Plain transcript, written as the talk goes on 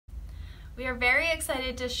We are very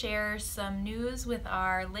excited to share some news with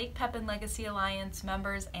our Lake Pepin Legacy Alliance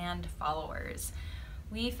members and followers.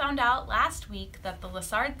 We found out last week that the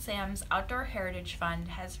Lessard-Sams Outdoor Heritage Fund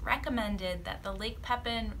has recommended that the Lake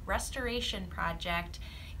Pepin Restoration Project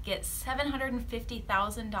get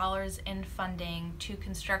 $750,000 in funding to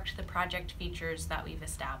construct the project features that we've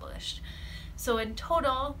established. So in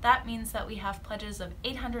total, that means that we have pledges of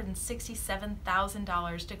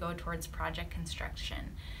 $867,000 to go towards project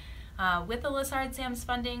construction. With the Lessard-Sams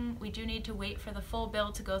funding, we do need to wait for the full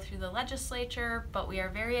bill to go through the legislature, but we are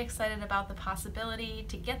very excited about the possibility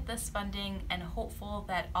to get this funding and hopeful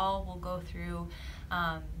that all will go through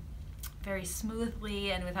very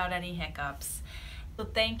smoothly and without any hiccups. So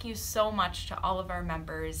thank you so much to all of our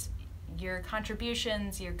members. Your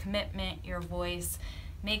contributions, your commitment, your voice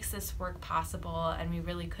makes this work possible, and we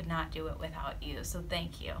really could not do it without you, so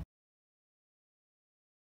thank you.